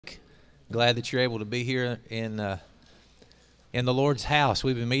Glad that you're able to be here in the Lord's house.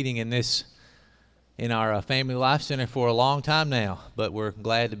 We've been meeting in our Family Life Center for a long time now, but we're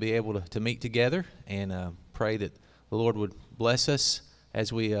glad to be able to meet together and pray that the Lord would bless us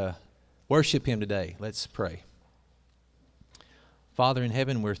as we worship Him today. Let's pray. Father in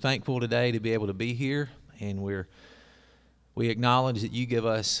heaven, we're thankful today to be able to be here, and we acknowledge that you give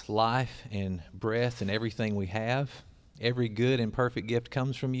us life and breath and everything we have. Every good and perfect gift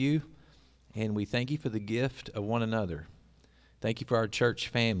comes from you, and we thank you for the gift of one another. Thank you for our church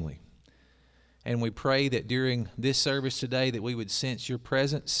family. And we pray that during this service today that we would sense your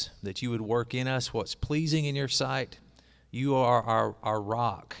presence, that you would work in us what's pleasing in your sight. You are our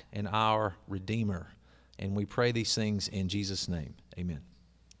rock and our Redeemer. And we pray these things in Jesus' name. Amen.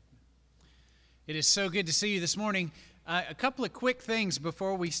 It is so good to see you this morning. A couple of quick things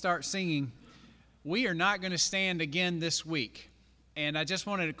before we start singing. We are not going to stand again this week. And I just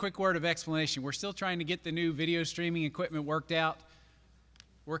wanted a quick word of explanation. We're still trying to get the new video streaming equipment worked out.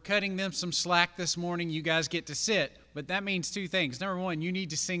 We're cutting them some slack this morning. You guys get to sit. But that means two things. Number one, you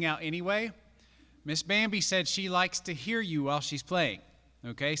need to sing out anyway. Miss Bambi said she likes to hear you while she's playing.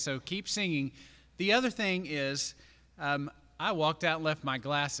 Okay, so keep singing. The other thing is I walked out and left my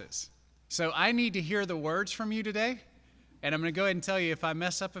glasses. So I need to hear the words from you today. And I'm going to go ahead and tell you, if I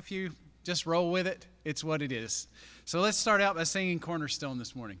mess up a few, just roll with it. It's what it is. So let's start out by singing Cornerstone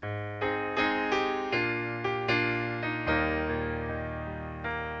this morning.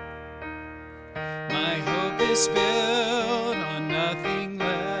 My hope is built on nothing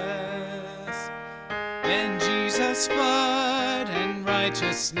less than Jesus' blood and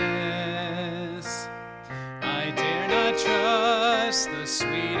righteousness. I dare not trust the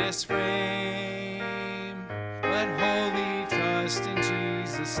sweetest frame, but wholly trust in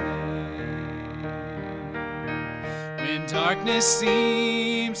Jesus' name. When darkness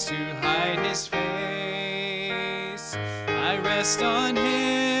seems to hide his face, I rest on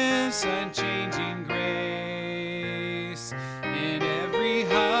his unchanging grace. In every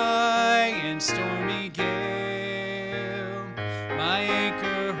high and stormy gale, my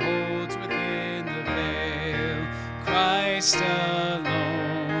anchor holds within the veil. Christ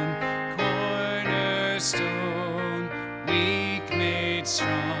alone, cornerstone, weak made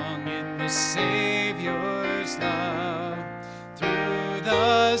strong in the Savior's love. Through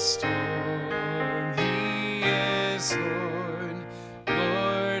the storm, he is Lord,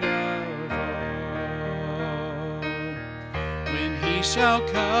 Lord of all. When he shall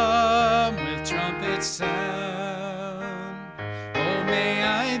come with trumpet sound, oh, may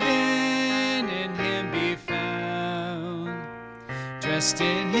I then in him be found, dressed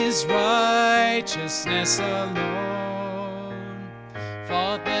in his righteousness alone,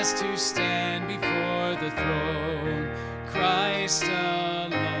 faultless to stand before the throne. Christ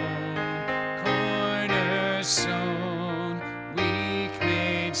alone, cornerstone, weak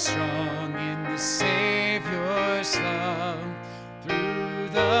made strong in the Savior's love. Through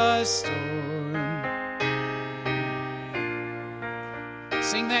the storm.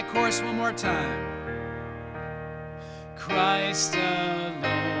 Sing that chorus one more time. Christ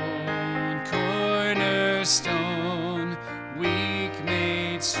alone, cornerstone, weak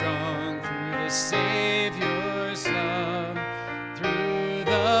made strong through the Savior's love. Through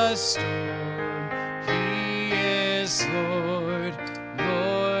the storm, he is Lord,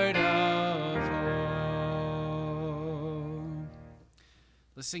 Lord of all.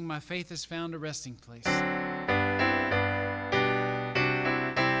 Let's sing My Faith Has Found a Resting Place.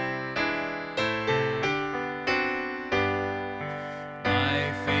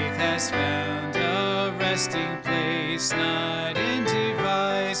 Found a resting place, not in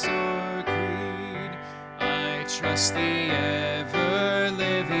device or creed. I trust the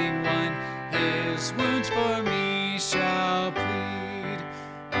ever-living one, his wounds for me shall plead.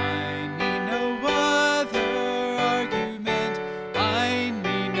 I need no other argument, I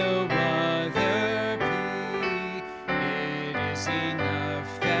need no other plea. It is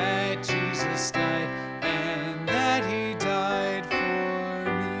enough that Jesus died and that he died for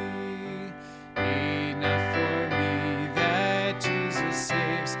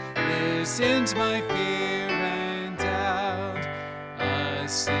sins my fear and doubt. A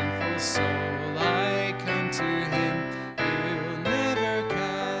sinful soul, I come to him, he'll never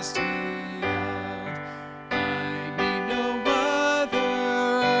cast me out. I need no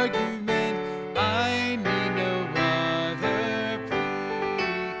other argument, I need no other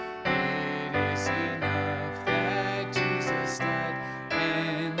plea. It is enough that Jesus died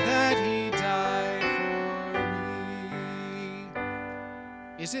and that he died for me.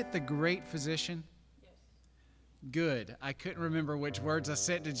 Is it the great physician? Yes. Good. I couldn't remember which words I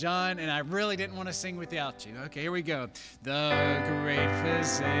sent to John, and I really didn't want to sing without you. Okay, here we go. The great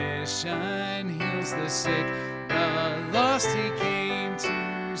physician heals the sick, the lost he came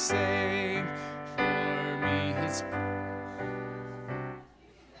to save. For me his...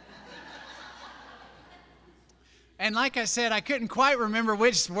 And like I said, I couldn't quite remember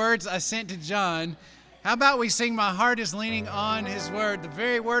which words I sent to John. How about we sing My Heart is Leaning on His Word, the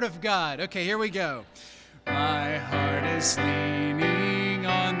very Word of God. Okay, here we go. My heart is leaning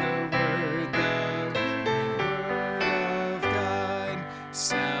on the Word of God.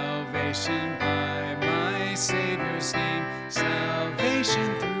 Salvation by my Savior's name,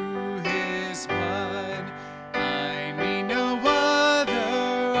 salvation through His blood. I need no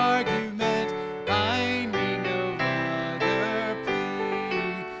other argument, I need no other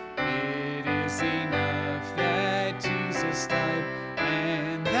plea. It is enough that Jesus died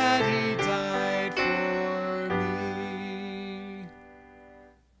and that He died for me.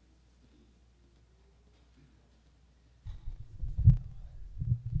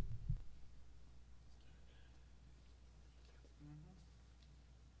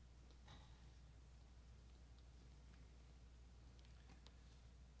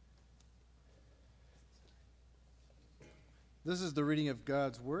 This is the reading of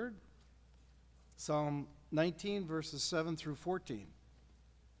God's Word, Psalm 19, verses 7 through 14.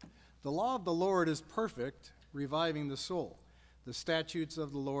 The law of the Lord is perfect, reviving the soul. The statutes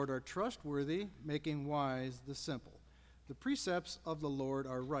of the Lord are trustworthy, making wise the simple. The precepts of the Lord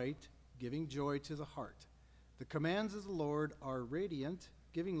are right, giving joy to the heart. The commands of the Lord are radiant,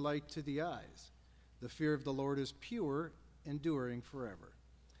 giving light to the eyes. The fear of the Lord is pure, enduring forever.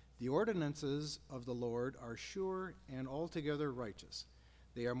 The ordinances of the Lord are sure and altogether righteous.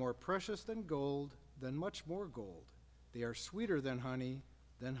 They are more precious than gold, than much more gold. They are sweeter than honey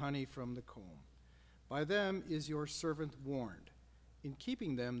from the comb. By them is your servant warned. In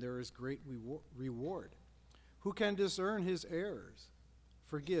keeping them there is great reward. Who can discern his errors?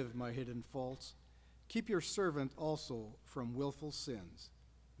 Forgive my hidden faults. Keep your servant also from willful sins.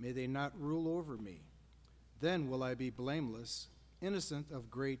 May they not rule over me. Then will I be blameless, innocent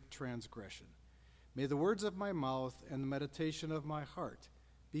of great transgression. May the words of my mouth and the meditation of my heart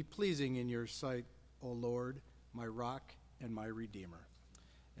be pleasing in your sight, O Lord, my rock and my redeemer.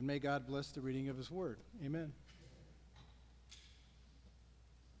 And may God bless the reading of his word. Amen.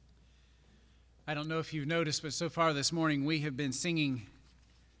 I don't know if you've noticed, but so far this morning we have been singing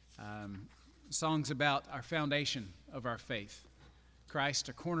songs about our foundation of our faith. Christ,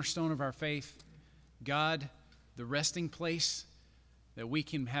 a cornerstone of our faith. God, the resting place that we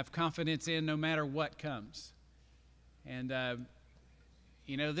can have confidence in no matter what comes. And,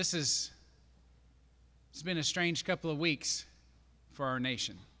 it's been a strange couple of weeks for our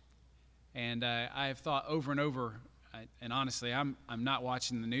nation. And I have thought over and over, and honestly, I'm not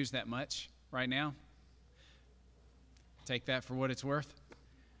watching the news that much right now. Take that for what it's worth.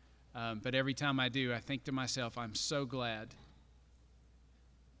 But every time I do, I think to myself, I'm so glad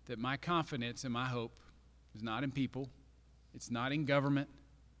that my confidence and my hope is not in people. It's not in government.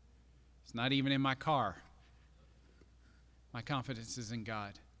 It's not even in my car. My confidence is in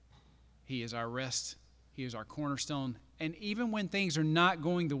God. He is our rest. He is our cornerstone. And even when things are not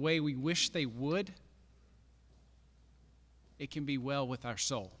going the way we wish they would, it can be well with our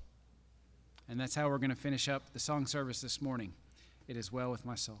soul. And that's how we're going to finish up the song service this morning. It is well with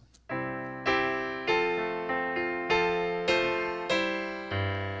my soul.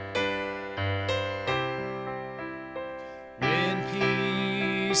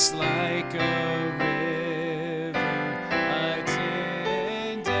 Like a river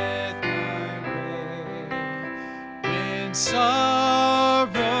attendeth my way, when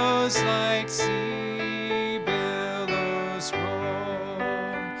sorrows like sea billows roll,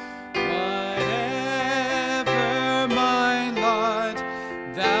 whatever my lot,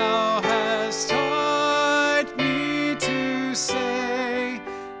 thou hast taught me to say,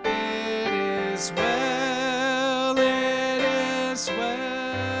 it is well, it is well.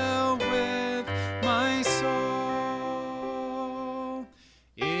 Well with my soul.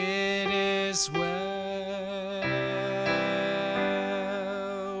 It is well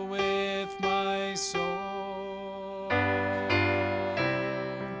with my soul.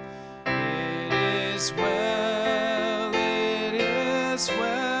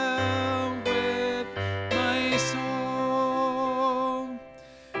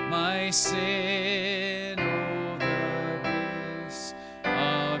 My sin, oh, the bliss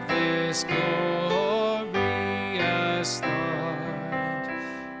of this glorious thought.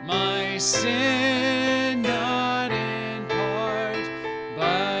 My sin, not in part,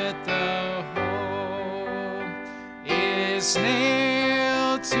 but the whole.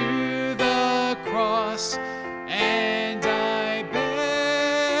 cross, and I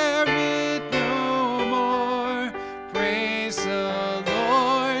bear it no more. Praise the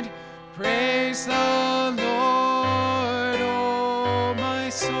Lord, praise the Lord, oh my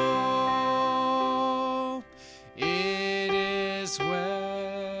soul. It is well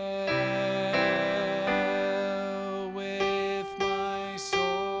with my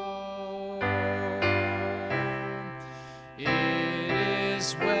soul. It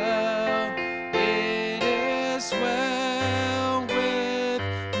is well with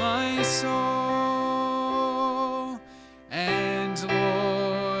my soul. And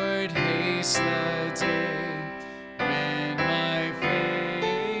Lord, haste the day when my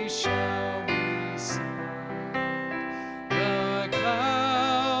face shall be seen. The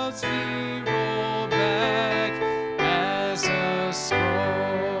clouds be rolled back as a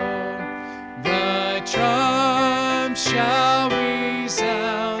scroll. The trump shall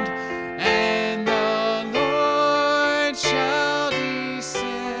resound, and the Lord shall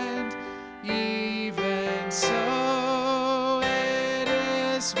descend. Even so, it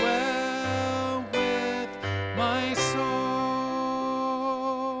is well with my soul.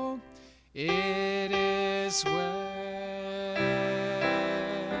 It is well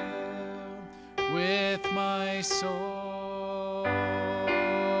with my soul.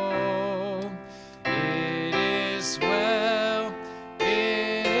 It is well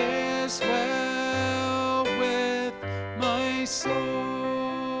with my soul.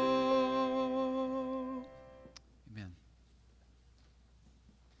 Amen.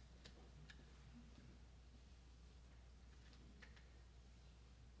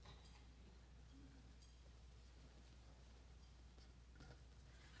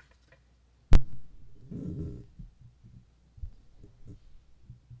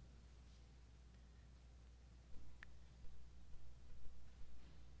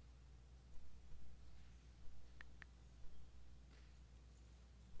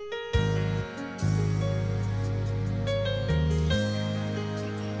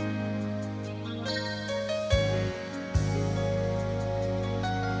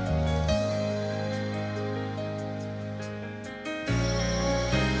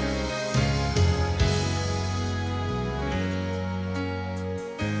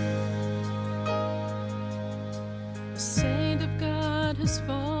 The saint of God has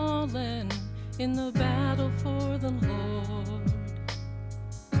fallen in the battle for the Lord.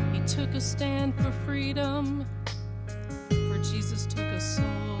 He took a stand for freedom, for Jesus took a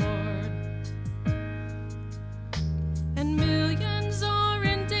sword. And millions are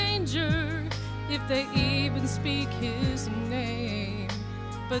in danger if they even speak his name.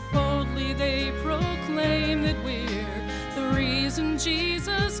 But boldly they proclaim that we're the reason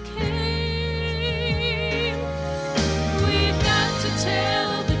Jesus came. We've got to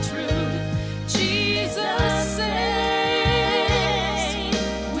tell the truth. Jesus saves.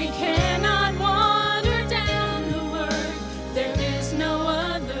 We cannot water down the word. There is no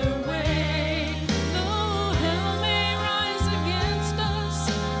other way. Though hell may rise against us,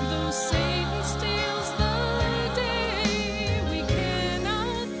 though Satan steals the day, we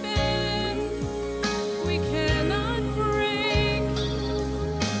cannot bend, we cannot break.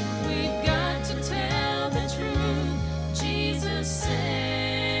 We've got to tell the truth. Jesus saved.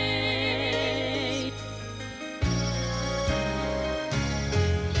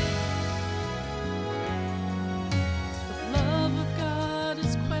 The love of God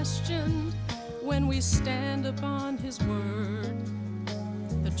is questioned when we stand upon his word.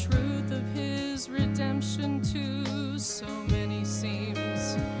 The truth of his redemption to so many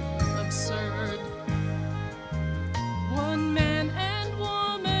seems absurd. One man and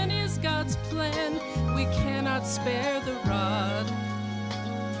woman is God's plan. We cannot spare the rod,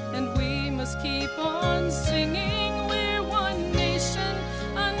 and we must keep on singing. We're one nation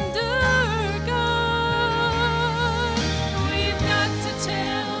under God. We've got to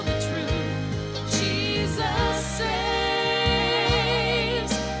tell the truth. Jesus saves.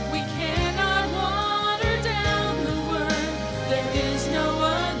 We cannot water down the word. There is no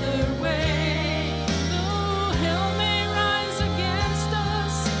other way. Though hell may rise against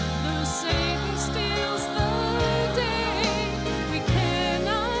us, though Satan steals the day, we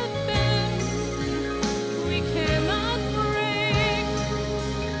cannot bend, we cannot break.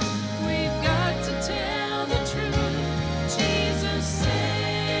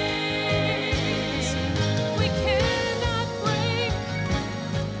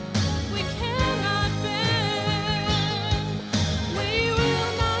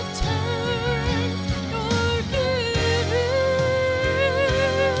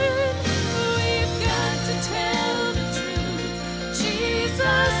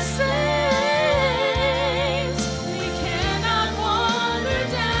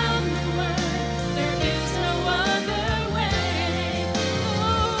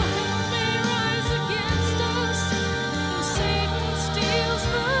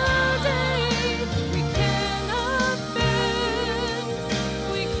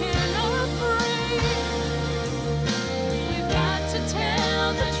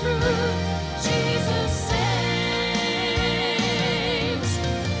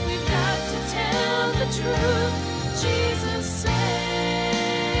 truth, Jesus saves.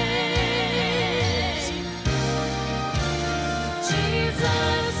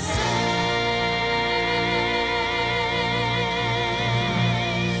 Jesus saves.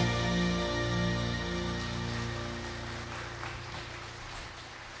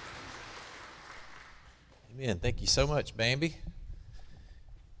 Amen. Thank you so much, Bambi.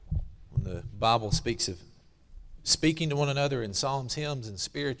 When the Bible speaks of speaking to one another in psalms, hymns, and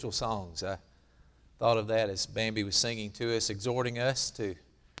spiritual songs, I thought of that as Bambi was singing to us, exhorting us to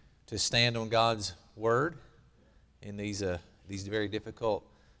stand on God's Word in these very difficult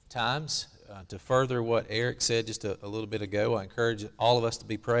times. To further what Eric said just a little bit ago, I encourage all of us to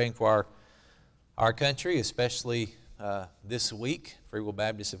be praying for our country, especially this week. Free Will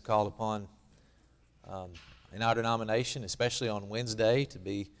Baptists have called upon in our denomination, especially on Wednesday, to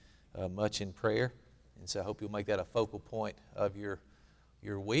be much in prayer. And so I hope you'll make that a focal point of your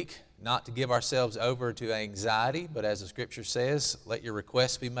week, not to give ourselves over to anxiety, but as the Scripture says, let your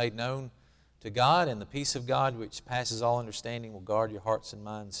requests be made known to God, and the peace of God, which passes all understanding, will guard your hearts and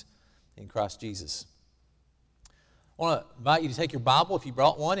minds in Christ Jesus. I want to invite you to take your Bible, if you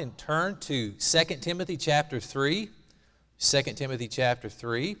brought one, and turn to 2 Timothy chapter 3. 2 Timothy chapter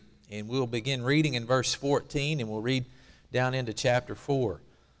 3, and we'll begin reading in verse 14, and we'll read down into chapter 4.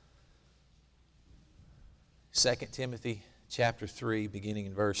 2 Timothy chapter 3, beginning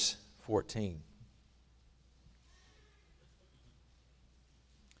in verse 14.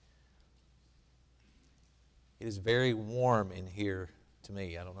 It is very warm in here to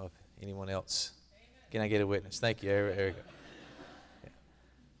me. I don't know if anyone else. Can I get a witness? Thank you. There we go.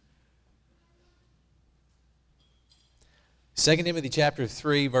 Yeah. 2 Timothy chapter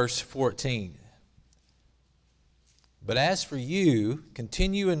 3, verse 14. But as for you,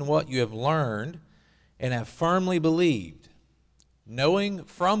 continue in what you have learned and have firmly believed, knowing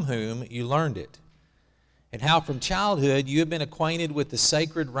from whom you learned it, and how from childhood you have been acquainted with the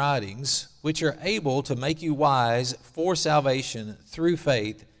sacred writings, which are able to make you wise for salvation through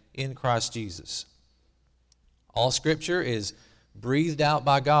faith in Christ Jesus. All Scripture is breathed out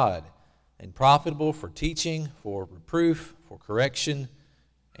by God and profitable for teaching, for reproof, for correction,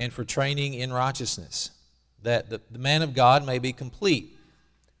 and for training in righteousness, that the man of God may be complete,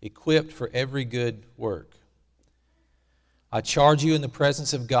 equipped for every good work. I charge you in the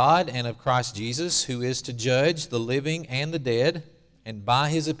presence of God and of Christ Jesus, who is to judge the living and the dead, and by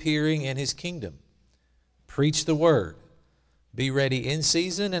his appearing in his kingdom. Preach the word. Be ready in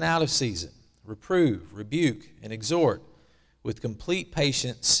season and out of season. Reprove, rebuke, and exhort with complete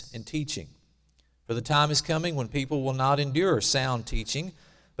patience and teaching. For the time is coming when people will not endure sound teaching,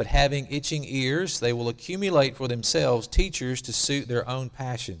 but having itching ears, they will accumulate for themselves teachers to suit their own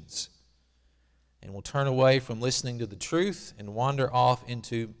passions, and will turn away from listening to the truth and wander off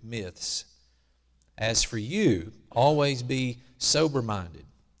into myths. As for you, always be sober-minded,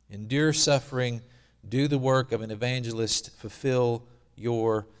 endure suffering, do the work of an evangelist, fulfill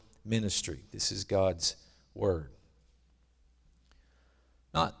your ministry. This is God's Word.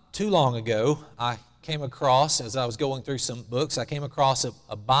 Not too long ago, I came across, as I was going through some books, I came across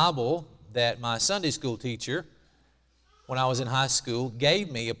a Bible that my Sunday school teacher, when I was in high school,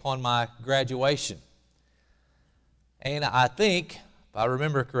 gave me upon my graduation. And I think, if I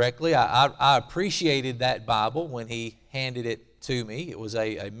remember correctly, I appreciated that Bible when he handed it to me. It was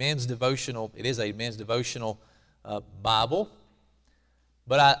a men's devotional. It is a men's devotional Bible.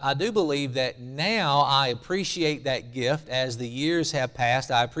 But I do believe that now I appreciate that gift as the years have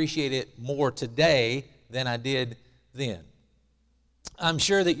passed. I appreciate it more today than I did then. I'm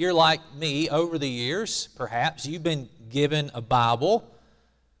sure that you're like me over the years. Perhaps you've been given a Bible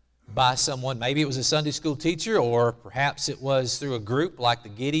by someone. Maybe it was a Sunday school teacher, or perhaps it was through a group like the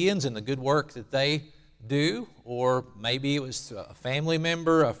Gideons and the good work that they do, or maybe it was a family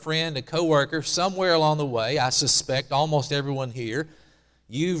member, a friend, a coworker. Somewhere along the way, I suspect almost everyone here,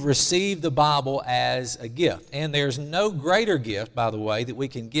 you've received the Bible as a gift. And there's no greater gift, by the way, that we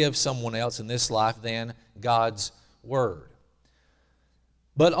can give someone else in this life than God's Word.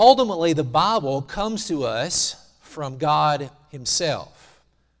 But ultimately, the Bible comes to us from God Himself.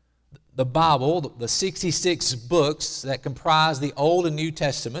 The Bible, the 66 books that comprise the Old and New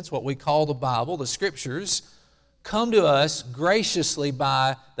Testaments, what we call the Bible, the Scriptures, come to us graciously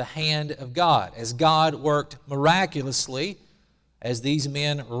by the hand of God. As God worked miraculously, as these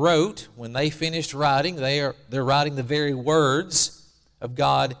men wrote, when they finished writing, they're writing the very words of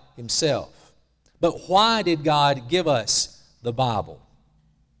God Himself. But why did God give us the Bible?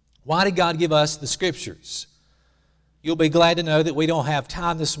 Why did God give us the Scriptures? You'll be glad to know that we don't have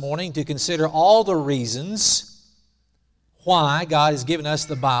time this morning to consider all the reasons why God has given us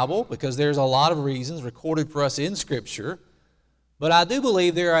the Bible, because there's a lot of reasons recorded for us in Scripture. But I do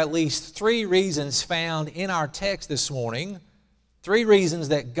believe there are at least 3 reasons found in our text this morning, 3 reasons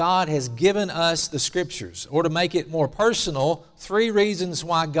that God has given us the Scriptures. Or to make it more personal, 3 reasons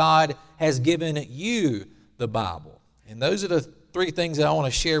why God has given you the Bible. And those are the 3 things that I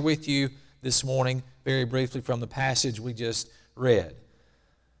want to share with you this morning, very briefly from the passage we just read.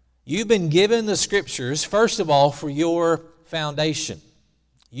 You've been given the Scriptures, first of all, for your foundation.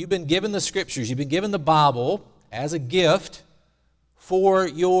 You've been given the Scriptures, you've been given the Bible as a gift for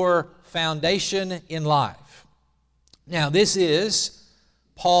your foundation in life. Now, this is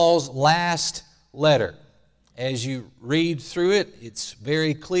Paul's last letter. As you read through it, it's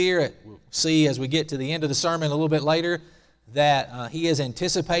very clear. We'll see as we get to the end of the sermon a little bit later that he is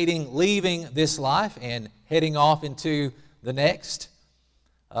anticipating leaving this life and heading off into the next,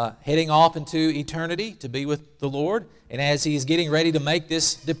 heading off into eternity to be with the Lord. And as he is getting ready to make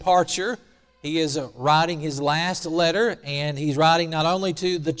this departure, he is writing his last letter, and he's writing not only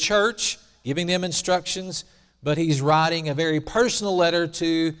to the church, giving them instructions, but he's writing a very personal letter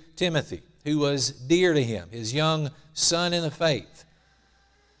to Timothy, who was dear to him, his young son in the faith.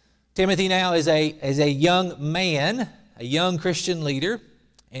 Timothy now is a young man, a young Christian leader,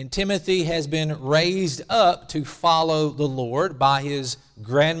 and Timothy has been raised up to follow the Lord by his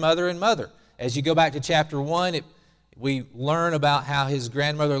grandmother and mother. As you go back to chapter 1, we learn about how his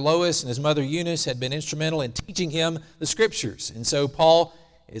grandmother Lois and his mother Eunice had been instrumental in teaching him the Scriptures. And so Paul,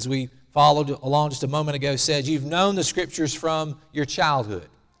 as we followed along just a moment ago, said, you've known the Scriptures from your childhood.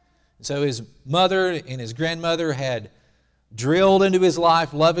 And so his mother and his grandmother had drilled into his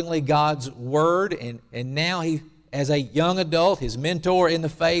life lovingly God's Word, and now he, as a young adult, his mentor in the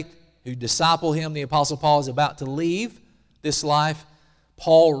faith, who discipled him, the Apostle Paul, is about to leave this life.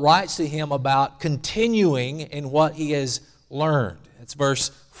 Paul writes to him about continuing in what he has learned. That's verse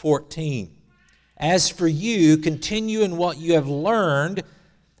 14. As for you, continue in what you have learned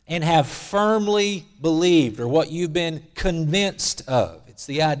and have firmly believed, or what you've been convinced of. It's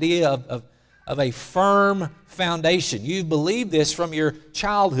the idea of a firm foundation. You've believed this from your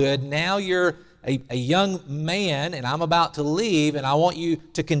childhood. Now you're a young man, and I'm about to leave, and I want you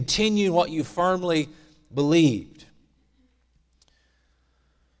to continue what you firmly believed.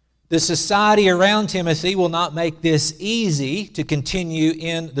 The society around Timothy will not make this easy to continue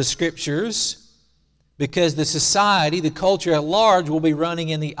in the Scriptures, because the society, the culture at large, will be running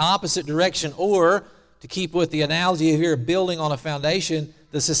in the opposite direction. Or, to keep with the analogy here of building on a foundation,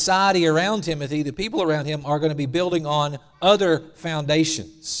 the society around Timothy, the people around him, are going to be building on other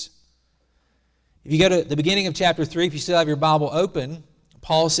foundations. If you go to the beginning of chapter 3, if you still have your Bible open,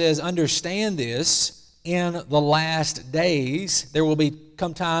 Paul says, understand this, in the last days there will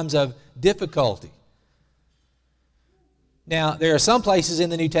come times of difficulty. Now, there are some places in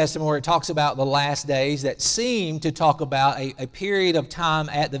the New Testament where it talks about the last days that seem to talk about a period of time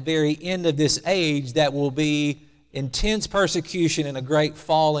at the very end of this age that will be intense persecution and a great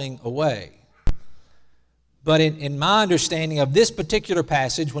falling away. But in my understanding of this particular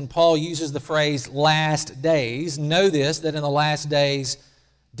passage, when Paul uses the phrase last days, know this, that in the last days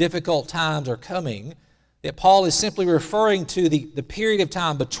difficult times are coming, that Paul is simply referring to the period of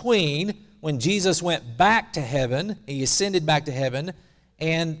time between when Jesus went back to heaven, he ascended back to heaven,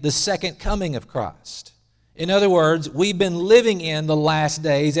 and the second coming of Christ. In other words, we've been living in the last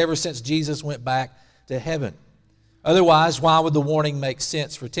days ever since Jesus went back to heaven. Otherwise, why would the warning make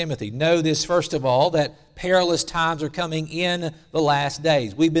sense for Timothy? Know this, first of all, that perilous times are coming in the last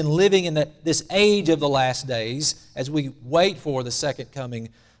days. We've been living in this age of the last days as we wait for the second coming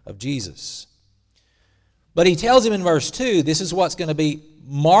of Jesus. But he tells him in verse 2, this is what's going to be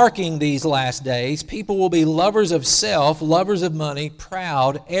marking these last days. People will be lovers of self, lovers of money,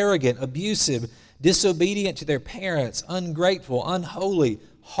 proud, arrogant, abusive, disobedient to their parents, ungrateful, unholy,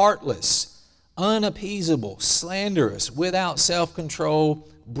 heartless, unappeasable, slanderous, without self-control,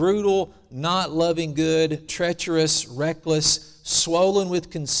 brutal, not loving good, treacherous, reckless, swollen with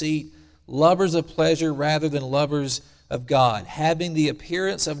conceit, lovers of pleasure rather than lovers of God, having the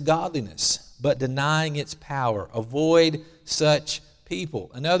appearance of godliness, but denying its power. Avoid such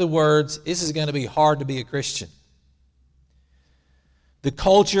people. In other words, this is going to be hard to be a Christian. The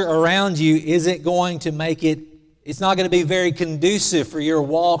culture around you isn't going to make it's not going to be very conducive for your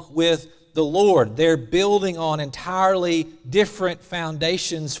walk with the Lord. They're building on entirely different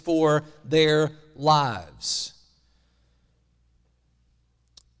foundations for their lives.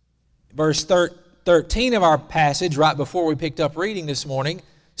 Verse 13 of our passage, right before we picked up reading this morning,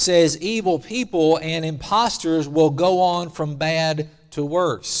 says evil people and impostors will go on from bad to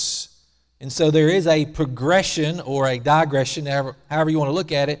worse. And so there is a progression or a digression, however you want to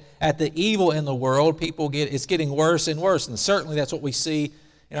look at it, at the evil in the world. It's getting worse and worse. And certainly that's what we see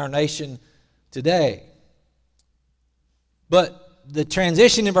in our nation today. But the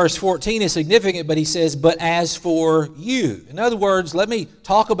transition in verse 14 is significant, but he says, but as for you. In other words, let me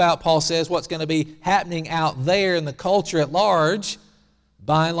talk about, Paul says, what's going to be happening out there in the culture at large,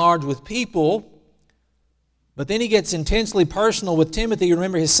 by and large with people. But then he gets intensely personal with Timothy,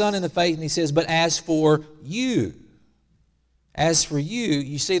 remember his son in the faith, and he says, but as for you. As for you,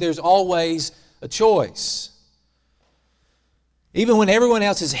 you see there's always a choice. Even when everyone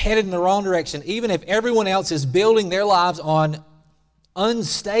else is headed in the wrong direction, even if everyone else is building their lives on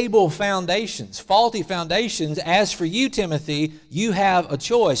unstable foundations, faulty foundations, as for you, Timothy, you have a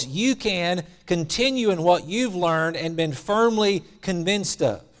choice. You can continue in what you've learned and been firmly convinced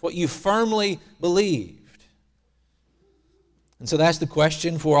of, what you firmly believed. And so that's the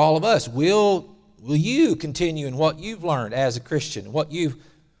question for all of us. Will you continue in what you've learned as a Christian, what you've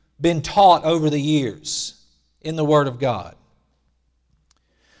been taught over the years in the Word of God?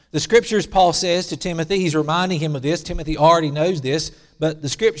 The Scriptures, Paul says to Timothy, he's reminding him of this. Timothy already knows this, but the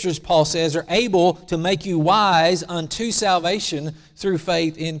Scriptures, Paul says, are able to make you wise unto salvation through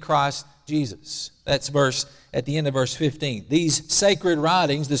faith in Christ Jesus. That's at the end of verse 15. These sacred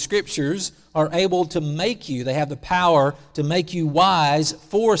writings, the Scriptures, are able to make you, they have the power to make you wise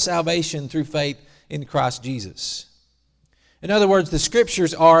for salvation through faith in Christ Jesus. In other words, the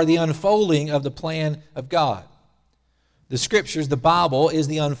Scriptures are the unfolding of the plan of God. The Scriptures, the Bible, is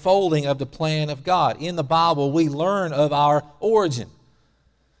the unfolding of the plan of God. In the Bible, we learn of our origin.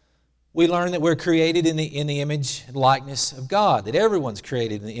 We learn that we're created in the image and likeness of God, that everyone's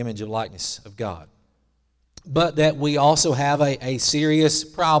created in the image and likeness of God. But that we also have a serious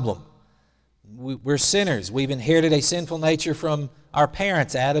problem. We're sinners. We've inherited a sinful nature from our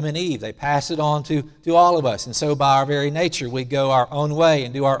parents, Adam and Eve. They pass it on to all of us. And so by our very nature, we go our own way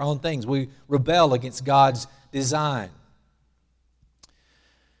and do our own things. We rebel against God's design.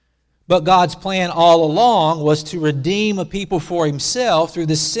 But God's plan all along was to redeem a people for Himself through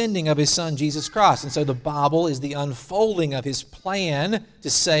the sending of His Son, Jesus Christ. And so the Bible is the unfolding of His plan to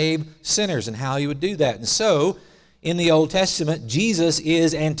save sinners and how He would do that. And so, in the Old Testament, Jesus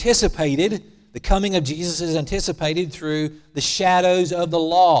is anticipated, the coming of Jesus is anticipated through the shadows of the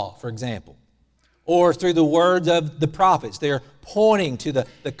law, for example, or through the words of the prophets. They're pointing to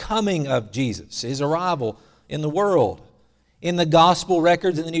the coming of Jesus, His arrival in the world. In the gospel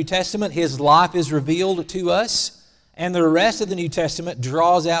records in the New Testament, His life is revealed to us, and the rest of the New Testament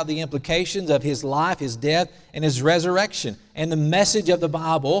draws out the implications of His life, His death, and His resurrection. And the message of the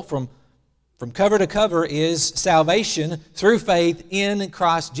Bible from cover to cover is salvation through faith in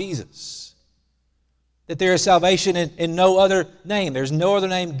Christ Jesus. That there is salvation in no other name. There's no other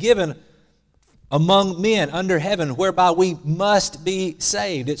name given among men under heaven whereby we must be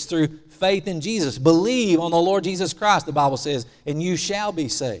saved. It's through faith in Jesus. Believe on the Lord Jesus Christ, the Bible says, and you shall be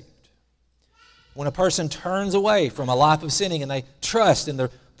saved. When a person turns away from a life of sinning and they trust in the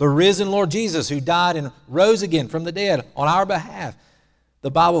risen Lord Jesus who died and rose again from the dead on our behalf, the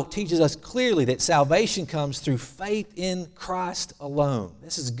Bible teaches us clearly that salvation comes through faith in Christ alone.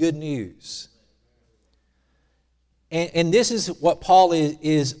 This is good news. And this is what Paul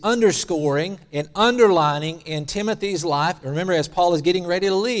is underscoring and underlining in Timothy's life. Remember, as Paul is getting ready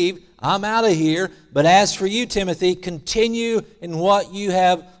to leave, I'm out of here. But as for you, Timothy, continue in what you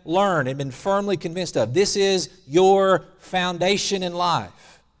have learned and been firmly convinced of. This is your foundation in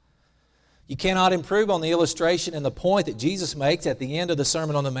life. You cannot improve on the illustration and the point that Jesus makes at the end of the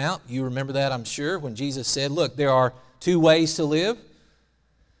Sermon on the Mount. You remember that, I'm sure, when Jesus said, look, there are two ways to live.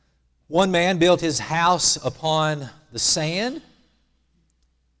 One man built his house upon the sand.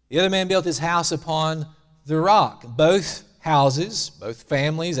 The other man built his house upon the rock. Both houses, both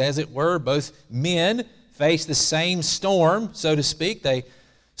families, as it were, both men faced the same storm, so to speak. They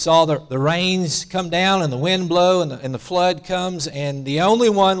saw the rains come down and the wind blow and the flood comes, and the only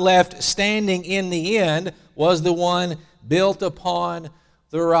one left standing in the end was the one built upon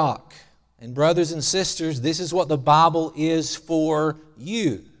the rock. And brothers and sisters, this is what the Bible is for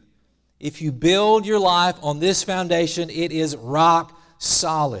you. If you build your life on this foundation, it is rock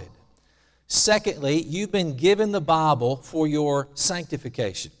solid. Secondly, you've been given the Bible for your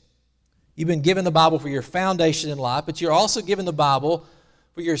sanctification. You've been given the Bible for your foundation in life, but you're also given the Bible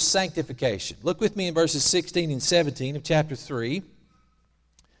for your sanctification. Look with me in verses 16 and 17 of chapter 3.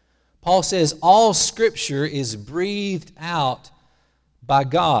 Paul says, all Scripture is breathed out by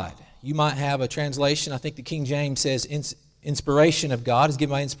God. You might have a translation, I think the King James says, inspiration of God, is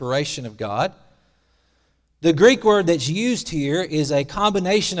given by inspiration of God. The Greek word that's used here is a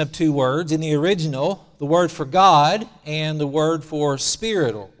combination of two words in the original, the word for God and the word for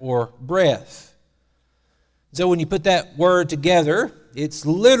spirit or breath. So when you put that word together, it's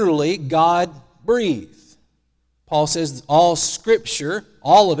literally God breathed. Paul says all Scripture,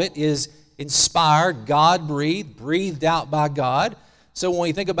 all of it is inspired, God breathed, breathed out by God. So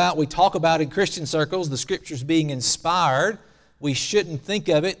when we talk about in Christian circles the Scriptures being inspired, we shouldn't think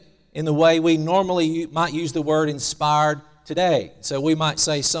of it in the way we normally might use the word inspired today. So we might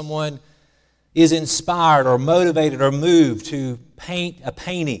say someone is inspired or motivated or moved to paint a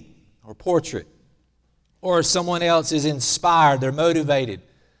painting or portrait. Or someone else is inspired, they're motivated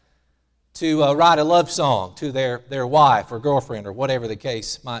to write a love song to their wife or girlfriend or whatever the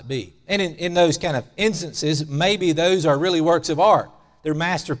case might be. And in those kind of instances, maybe those are really works of art. They're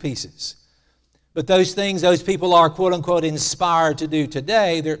masterpieces. But those things those people are, quote-unquote, inspired to do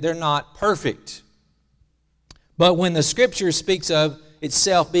today, they're not perfect. But when the Scripture speaks of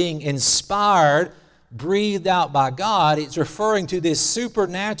itself being inspired, breathed out by God, it's referring to this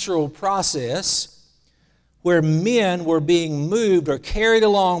supernatural process where men were being moved or carried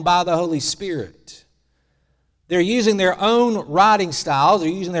along by the Holy Spirit. They're using their own writing styles, they're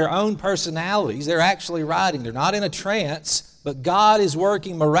using their own personalities, they're actually writing. They're not in a trance, but God is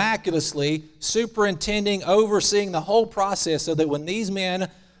working miraculously, superintending, overseeing the whole process so that when these men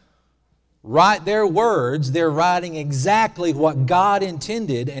write their words, they're writing exactly what God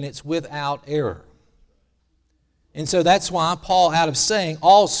intended, and it's without error. And so that's why Paul, out of saying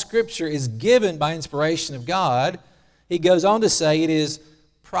all Scripture is given by inspiration of God, he goes on to say it is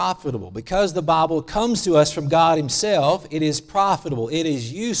profitable. Because the Bible comes to us from God Himself, it is profitable, it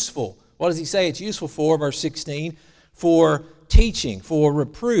is useful. What does he say it's useful for? Verse 16, for teaching, for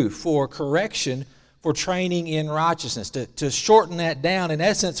reproof, for correction, for training in righteousness. To shorten that down, in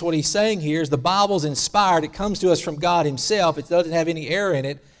essence, what he's saying here is the Bible's inspired. It comes to us from God Himself. It doesn't have any error in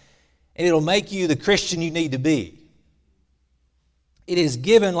it, and it'll make you the Christian you need to be. It is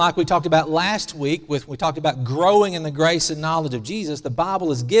given, like we talked about last week, we talked about growing in the grace and knowledge of Jesus. The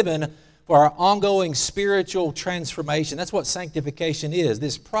Bible is given for our ongoing spiritual transformation. That's what sanctification is.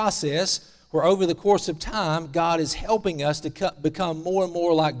 This process where over the course of time, God is helping us to become more and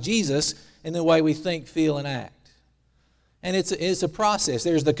more like Jesus in the way we think, feel, and act. And it's a process.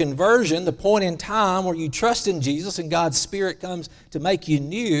 There's the conversion, the point in time where you trust in Jesus and God's Spirit comes to make you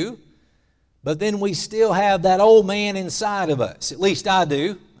new. But then we still have that old man inside of us. At least I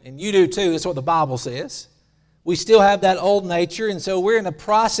do, and you do too. That's what the Bible says. We still have that old nature, and so we're in a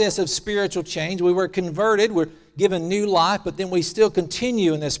process of spiritual change. We were converted, we're given new life, but then we still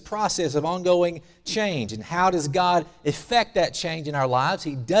continue in this process of ongoing change. And how does God effect that change in our lives?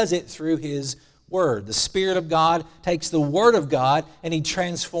 He does it through His Word. The Spirit of God takes the Word of God and He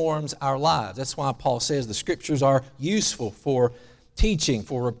transforms our lives. That's why Paul says the Scriptures are useful for teaching,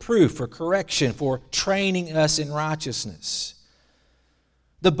 for reproof, for correction, for training us in righteousness.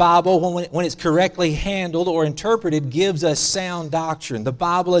 The Bible, when it's correctly handled or interpreted, gives us sound doctrine. The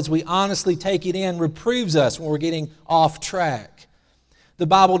Bible, as we honestly take it in, reproves us when we're getting off track. The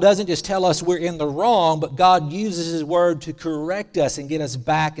Bible doesn't just tell us we're in the wrong, but God uses His Word to correct us and get us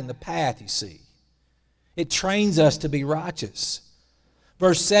back in the path, you see. It trains us to be righteous.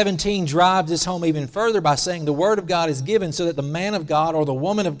 Verse 17 drives this home even further by saying the Word of God is given so that the man of God or the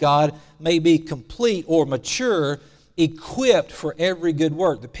woman of God may be complete or mature, equipped for every good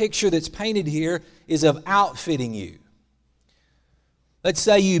work. The picture that's painted here is of outfitting you. Let's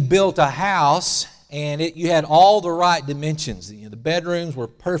say you built a house and you had all the right dimensions. The bedrooms were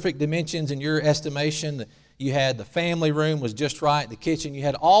perfect dimensions in your estimation. You had the family room was just right, the kitchen. You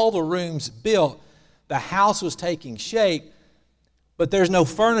had all the rooms built. The house was taking shape. But there's no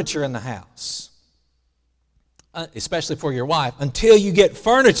furniture in the house, especially for your wife. Until you get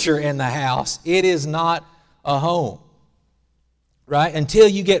furniture in the house, it is not a home, right? Until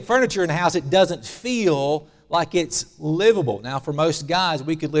you get furniture in the house, it doesn't feel like it's livable. Now, for most guys,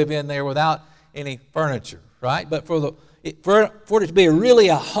 we could live in there without any furniture, right? But for it to be really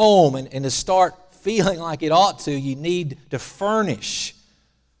a home and to start feeling like it ought to, you need to furnish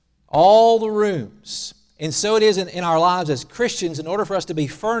all the rooms. And so it is in our lives as Christians. In order for us to be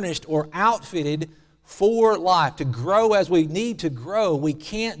furnished or outfitted for life, to grow as we need to grow, we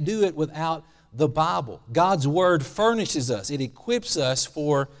can't do it without the Bible. God's Word furnishes us. It equips us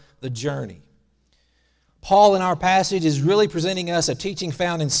for the journey. Paul in our passage is really presenting us a teaching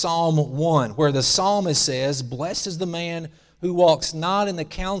found in Psalm 1, where the psalmist says, "Blessed is the man who walks not in the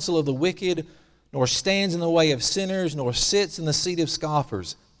counsel of the wicked, nor stands in the way of sinners, nor sits in the seat of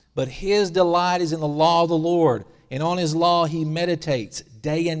scoffers. But his delight is in the law of the Lord, and on His law he meditates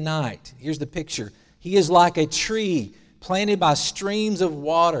day and night." Here's the picture. He is like a tree planted by streams of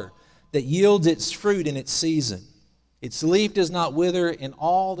water that yields its fruit in its season. Its leaf does not wither. In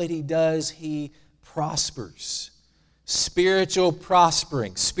all that he does, he prospers. Spiritual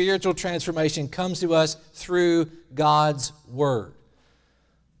prospering, spiritual transformation comes to us through God's Word.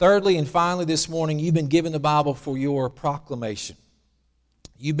 Thirdly and finally this morning, you've been given the Bible for your proclamation.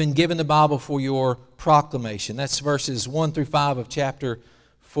 You've been given the Bible for your proclamation. That's verses 1 through 5 of chapter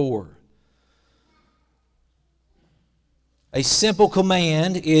 4. A simple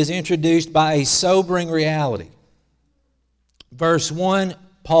command is introduced by a sobering reality. Verse 1,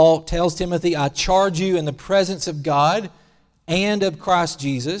 Paul tells Timothy, I charge you in the presence of God and of Christ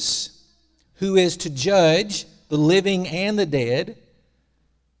Jesus, who is to judge the living and the dead,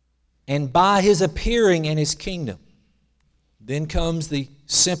 and by his appearing in his kingdom. Then comes the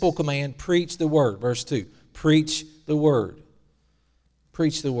simple command, preach the word. Verse 2, preach the word.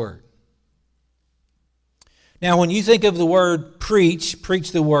 Preach the word. Now, when you think of the word preach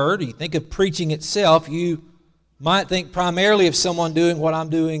the word, or you think of preaching itself, you might think primarily of someone doing what I'm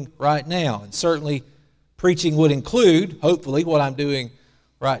doing right now. And certainly preaching would include, hopefully, what I'm doing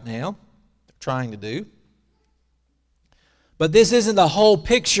right now, trying to do. But this isn't the whole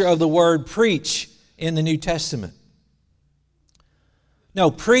picture of the word preach in the New Testament.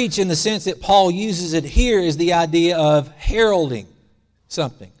 No, preach in the sense that Paul uses it here is the idea of heralding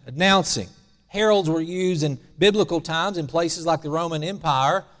something, announcing. Heralds were used in biblical times in places like the Roman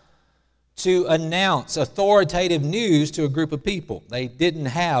Empire to announce authoritative news to a group of people. They didn't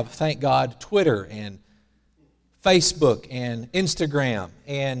have, thank God, Twitter and Facebook and Instagram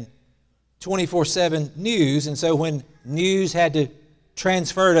and 24/7 news. And so when news had to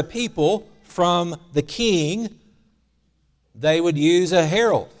transfer to people from the king, they would use a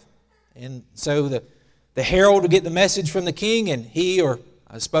herald. And so the herald would get the message from the king, and he, or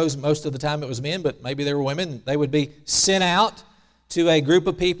I suppose most of the time it was men, but maybe there were women, they would be sent out to a group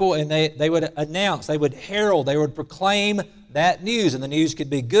of people, and they would announce, they would herald, they would proclaim that news. And the news could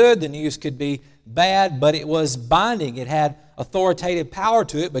be good, the news could be bad, but it was binding. It had authoritative power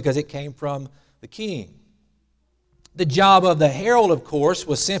to it because it came from the king. The job of the herald, of course,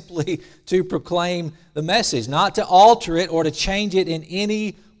 was simply to proclaim the message, not to alter it or to change it in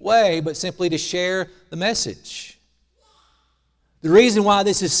any way, but simply to share the message. The reason why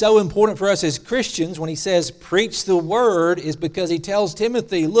this is so important for us as Christians when he says preach the word is because he tells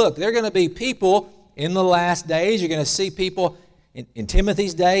Timothy, look, there are going to be people in the last days. You're going to see people in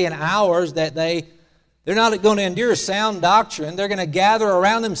Timothy's day and ours that they're not going to endure sound doctrine. They're going to gather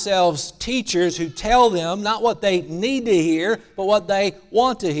around themselves teachers who tell them not what they need to hear, but what they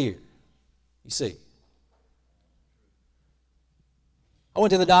want to hear. You see. I went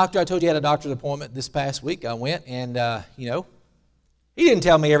to the doctor. I told you I had a doctor's appointment this past week. I went and, he didn't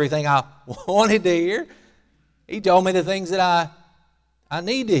tell me everything I wanted to hear. He told me the things that I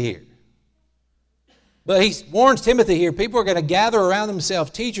need to hear. But he warns Timothy here, people are going to gather around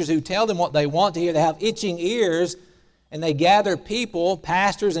themselves teachers who tell them what they want to hear. They have itching ears, and they gather people,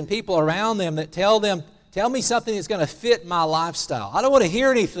 pastors and people around them that tell me something that's going to fit my lifestyle. I don't want to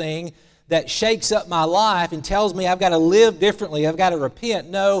hear anything that shakes up my life and tells me I've got to live differently, I've got to repent.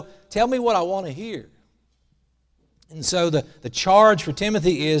 No, tell me what I want to hear. And so the charge for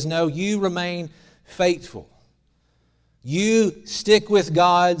Timothy is, no, you remain faithful. You stick with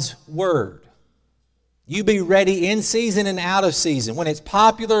God's word. You be ready in season and out of season, when it's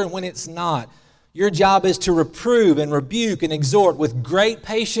popular and when it's not. Your job is to reprove and rebuke and exhort with great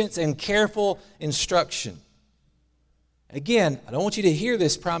patience and careful instruction. Again, I don't want you to hear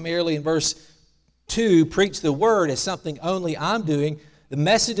this primarily in verse 2, preach the word, as something only I'm doing. The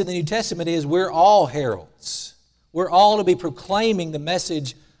message of the New Testament is we're all heralds. We're all to be proclaiming the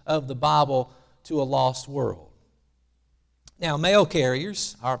message of the Bible to a lost world. Now, mail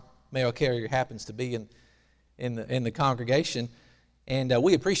carriers, our mail carrier happens to be in the congregation, and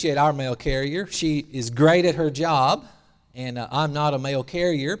we appreciate our mail carrier. She is great at her job, and I'm not a mail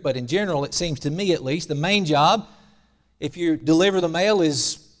carrier, but in general, it seems to me at least, the main job, if you deliver the mail,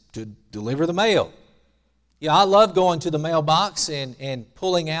 is to deliver the mail. Yeah, I love going to the mailbox and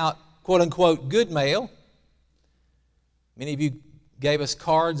pulling out quote-unquote good mail. Many of you gave us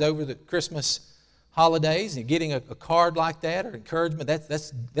cards over the Christmas holidays, and getting a card like that or encouragement,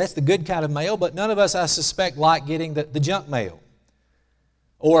 that's the good kind of mail, but none of us, I suspect, like getting the junk mail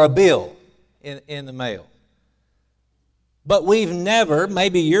or a bill in the mail. But we've never,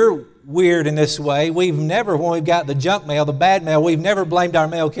 maybe you're weird in this way, we've never, when we've got the junk mail, the bad mail, we've never blamed our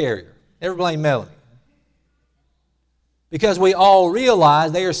mail carrier, never blamed Melanie. Because we all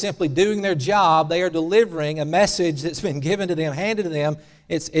realize they are simply doing their job. They are delivering a message that's been given to them, handed to them.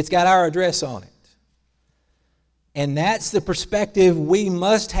 It's got our address on it. And that's the perspective we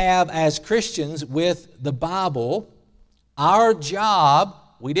must have as Christians with the Bible. Our job,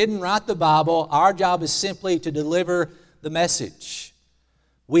 we didn't write the Bible, our job is simply to deliver the message.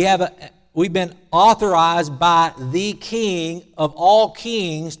 We've been authorized by the King of all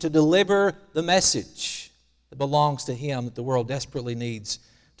kings to deliver the message that belongs to Him that the world desperately needs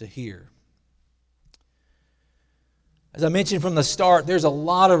to hear. As I mentioned from the start, there's a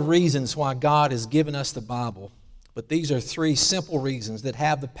lot of reasons why God has given us the Bible. But these are 3 simple reasons that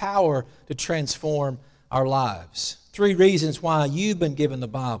have the power to transform our lives. 3 reasons why you've been given the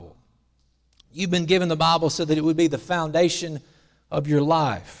Bible. You've been given the Bible so that it would be the foundation of your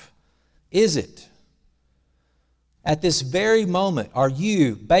life. Is it? At this very moment, are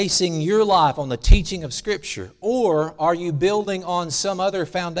you basing your life on the teaching of Scripture, or are you building on some other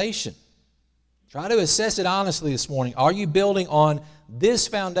foundation? Try to assess it honestly this morning. Are you building on this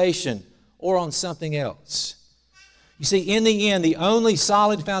foundation or on something else? You see, in the end, the only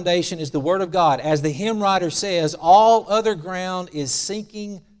solid foundation is the Word of God. As the hymn writer says, all other ground is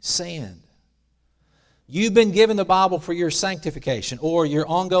sinking sand. You've been given the Bible for your sanctification or your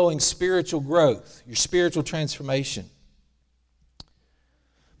ongoing spiritual growth, your spiritual transformation.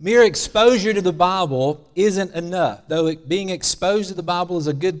 Mere exposure to the Bible isn't enough. Though being exposed to the Bible is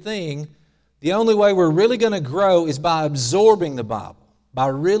a good thing, the only way we're really going to grow is by absorbing the Bible, by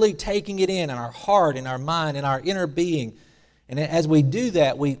really taking it in our heart, in our mind, in our inner being. And as we do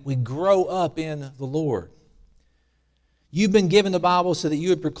that, we grow up in the Lord. You've been given the Bible so that you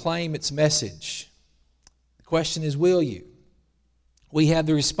would proclaim its message. The question is, will you? We have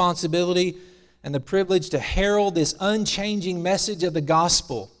the responsibility and the privilege to herald this unchanging message of the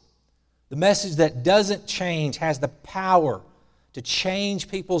gospel. The message that doesn't change has the power to change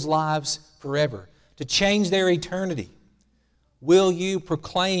people's lives forever, to change their eternity. Will you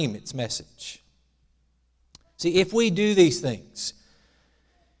proclaim its message? See, if we do these things,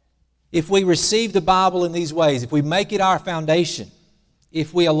 if we receive the Bible in these ways, if we make it our foundation,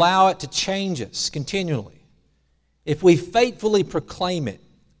 if we allow it to change us continually, if we faithfully proclaim it,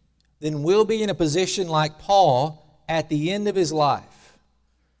 then we'll be in a position like Paul at the end of his life.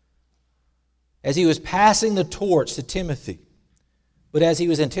 As he was passing the torch to Timothy, but as he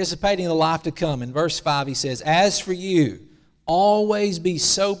was anticipating the life to come, in verse 5 he says, "As for you, always be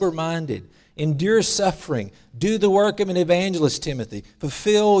sober-minded, endure suffering, do the work of an evangelist, Timothy,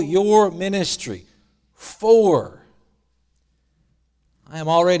 fulfill your ministry, for I am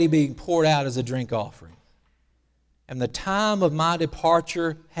already being poured out as a drink offering, and the time of my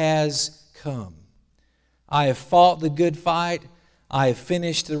departure has come. I have fought the good fight, I have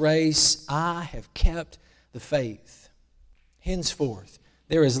finished the race, I have kept the faith. Henceforth,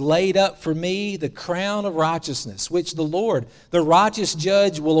 there is laid up for me the crown of righteousness, which the Lord, the righteous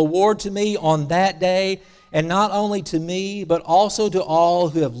judge, will award to me on that day, and not only to me, but also to all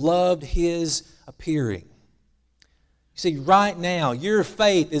who have loved His appearing." You see, right now, your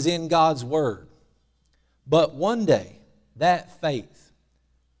faith is in God's Word. But one day, that faith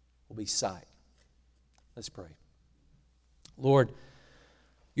will be sight. Let's pray. Lord,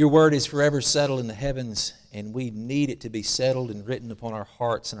 your Word is forever settled in the heavens, and we need it to be settled and written upon our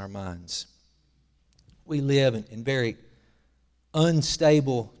hearts and our minds. We live in very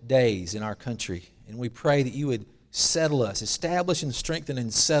unstable days in our country, and we pray that you would settle us, establish and strengthen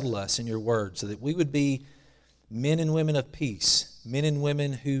and settle us in your Word, so that we would be men and women of peace, men and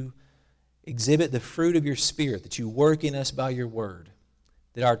women who exhibit the fruit of your Spirit, that you work in us by your Word,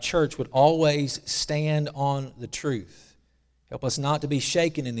 that our church would always stand on the truth. Help us not to be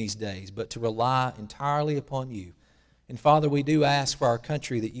shaken in these days, but to rely entirely upon you. And Father, we do ask for our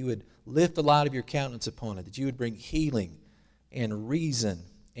country that you would lift the light of your countenance upon it, that you would bring healing and reason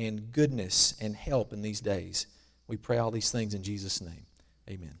and goodness and help in these days. We pray all these things in Jesus' name.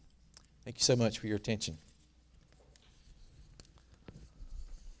 Amen. Thank you so much for your attention.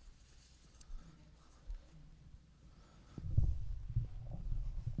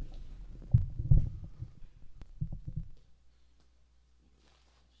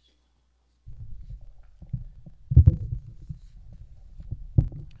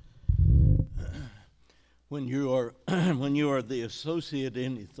 When you are the associate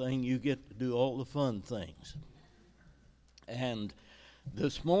anything, you get to do all the fun things. And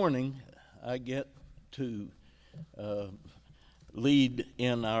this morning, I get to lead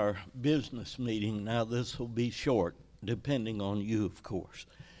in our business meeting. Now, this will be short, depending on you, of course.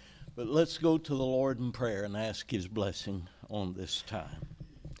 But let's go to the Lord in prayer and ask His blessing on this time.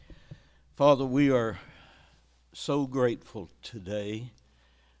 Father, we are so grateful today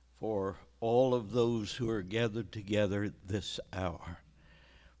for all of those who are gathered together this hour.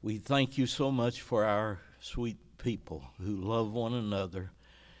 We thank you so much for our sweet people who love one another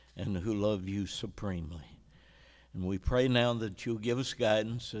and who love you supremely. And we pray now that you'll give us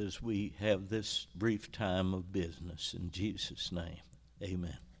guidance as we have this brief time of business. In Jesus' name,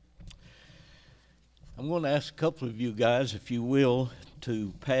 amen. I'm going to ask a couple of you guys, if you will,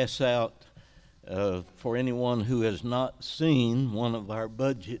 to pass out for anyone who has not seen one of our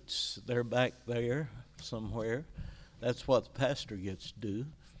budgets. They're back there somewhere. That's what the pastor gets to do.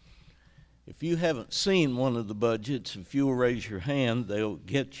 If you haven't seen one of the budgets, if you'll raise your hand, they'll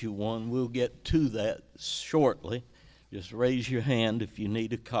get you one. We'll get to that shortly. Just raise your hand if you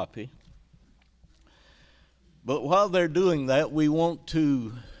need a copy. But while they're doing that, we want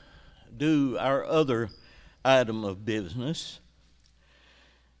to do our other item of business.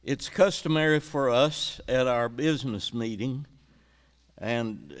 It's customary for us at our business meeting,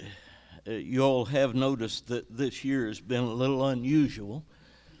 and you all have noticed that this year has been a little unusual.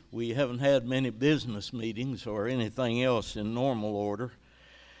 We haven't had many business meetings or anything else in normal order,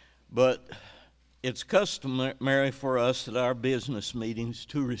 but it's customary for us at our business meetings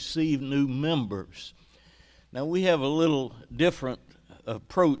to receive new members. Now, we have a little different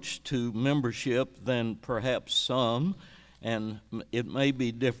approach to membership than perhaps some, and it may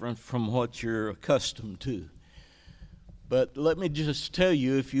be different from what you're accustomed to. But let me just tell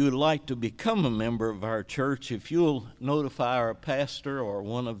you, if you would like to become a member of our church, if you'll notify our pastor or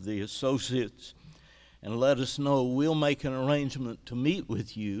one of the associates and let us know, we'll make an arrangement to meet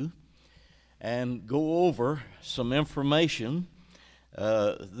with you and go over some information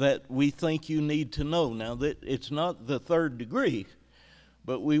that we think you need to know. Now, that it's not the third degree,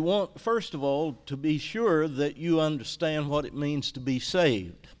 but we want, first of all, to be sure that you understand what it means to be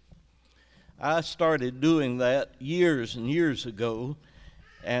saved. I started doing that years and years ago,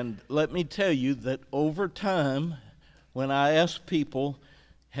 and let me tell you that over time, when I asked people,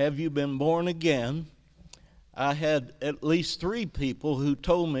 have you been born again, I had at least 3 people who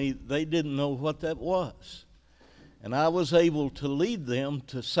told me they didn't know what that was. And I was able to lead them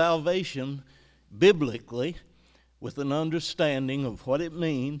to salvation biblically with an understanding of what it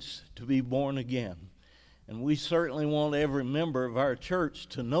means to be born again. And we certainly want every member of our church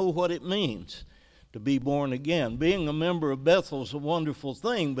to know what it means to be born again. Being a member of Bethel is a wonderful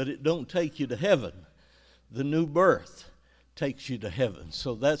thing, but it don't take you to heaven. The new birth takes you to heaven.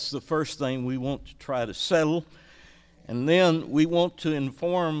 So that's the first thing we want to try to settle. And then we want to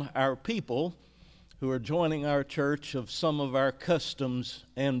inform our people who are joining our church of some of our customs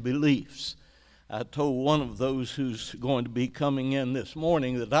and beliefs. I told one of those who's going to be coming in this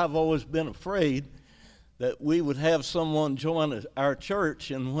morning that I've always been afraid that we would have someone join our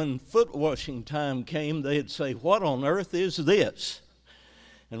church, and when foot washing time came, they'd say, "What on earth is this?"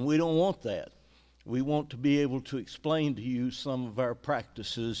 And we don't want that. We want to be able to explain to you some of our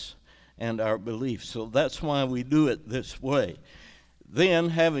practices and our beliefs. So that's why we do it this way. Then,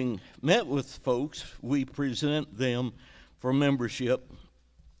 having met with folks, we present them for membership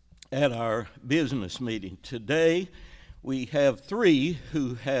at our business meeting. Today, we have 3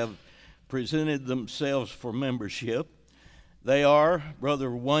 who have presented themselves for membership. They are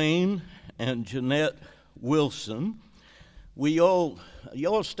Brother Wayne and Jeanette Wilson. Y'all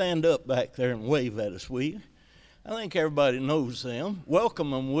stand up back there and wave at us, will you? I think everybody knows them.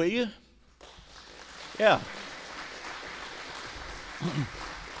 Welcome them, will you? Yeah.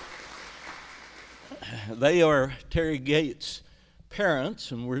 They are Terry Gates'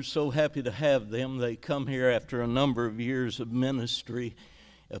 parents, and we're so happy to have them. They come here after a number of years of ministry,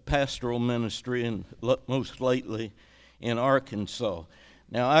 pastoral ministry, and most lately in Arkansas.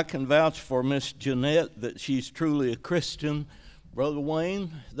 Now, I can vouch for Miss Jeanette that she's truly a Christian. Brother Wayne,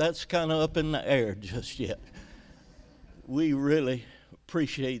 that's kind of up in the air just yet. We really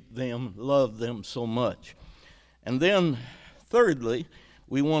appreciate them, love them so much. And then, thirdly,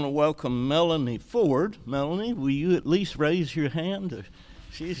 we want to welcome Melanie Ford. Melanie, will you at least raise your hand?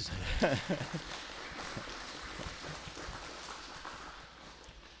 She's...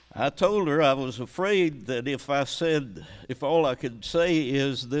 I told her I was afraid that if all I could say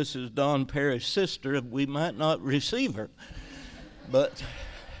is this is Don Perry's sister, we might not receive her. But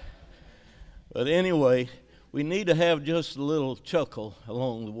anyway, we need to have just a little chuckle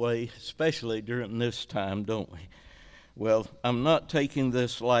along the way, especially during this time, don't we? Well, I'm not taking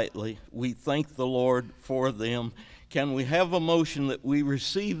this lightly. We thank the Lord for them. Can we have a motion that we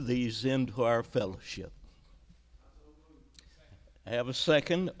receive these into our fellowship? Have a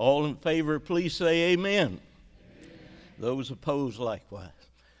second. All in favor, please say amen. Amen. Those opposed likewise.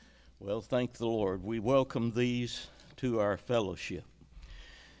 Well, thank the Lord. We welcome these to our fellowship.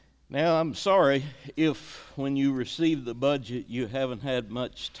 Now, I'm sorry if when you receive the budget you haven't had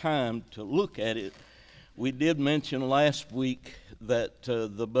much time to look at it. We did mention last week that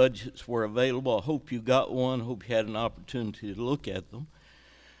the budgets were available. I hope you got one. Hope you had an opportunity to look at them.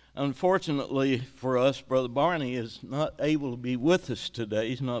 Unfortunately for us, Brother Barney is not able to be with us today.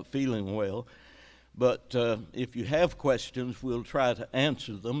 He's not feeling well. But if you have questions, we'll try to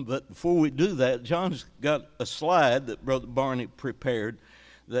answer them. But before we do that, John's got a slide that Brother Barney prepared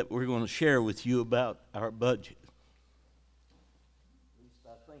that we're going to share with you about our budget. At least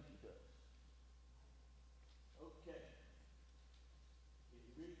I think he does. Okay. If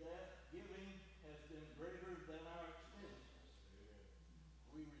you read that, giving has been greater than our expenses.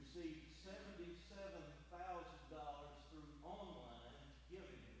 We received $77,000 through online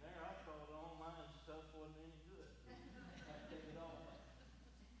giving. There, I thought online stuff wasn't any good. I take it all back.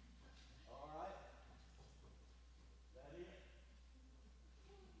 All right. Is that it?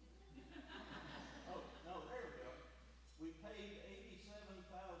 Oh, no, there we go. We paid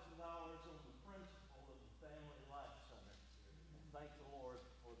 $87,000 on the principal of the Family Life Center. And thank the Lord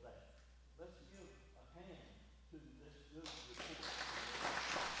for that. Let's give a hand to this good report.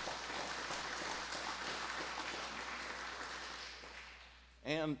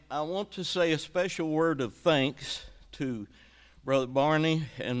 And I want to say a special word of thanks to Brother Barney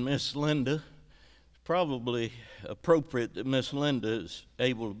and Miss Linda. It's probably appropriate that Miss Linda is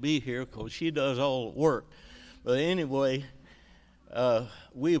able to be here because she does all the work. But anyway,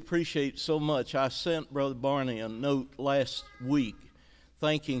 we appreciate so much. I sent Brother Barney a note last week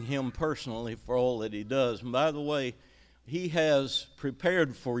thanking him personally for all that he does. And by the way, he has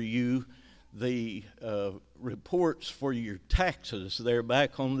prepared for you the reports for your taxes. They're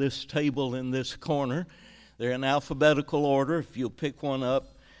back on this table in this corner. They're in alphabetical order. If you'll pick one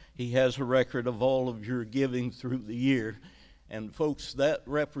up, he has a record of all of your giving through the year. And folks, that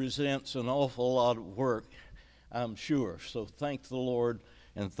represents an awful lot of work, I'm sure. So thank the Lord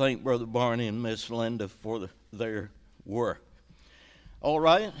and thank Brother Barney and Miss Linda for their work. All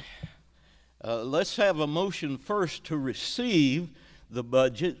right, let's have a motion first to receive the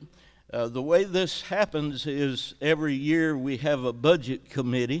budget. The way this happens is every year we have a budget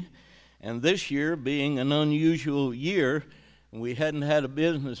committee, and this year, being an unusual year, we hadn't had a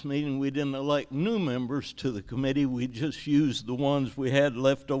business meeting, we didn't elect new members to the committee, we just used the ones we had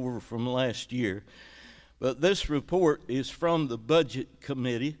left over from last year. But this report is from the budget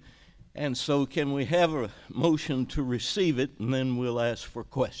committee, and so can we have a motion to receive it, and then we'll ask for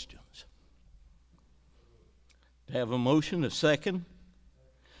questions. Have a motion, a second?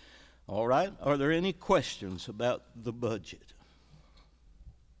 All right, are there any questions about the budget?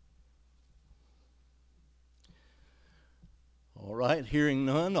 All right, hearing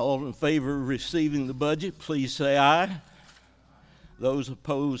none, all in favor of receiving the budget, please say aye. Those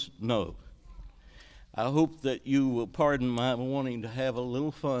opposed, no. I hope that you will pardon my wanting to have a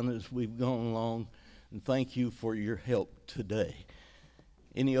little fun as we've gone along, and thank you for your help today.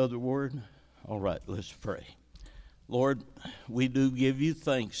 Any other word? All right, let's pray. Lord, we do give you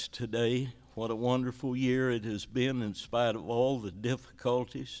thanks today. What a wonderful year it has been in spite of all the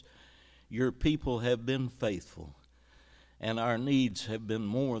difficulties. Your people have been faithful, and our needs have been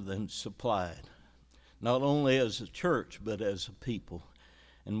more than supplied, not only as a church, but as a people,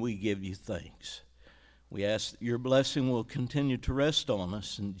 and we give you thanks. We ask that your blessing will continue to rest on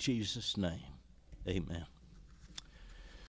us in Jesus' name. Amen.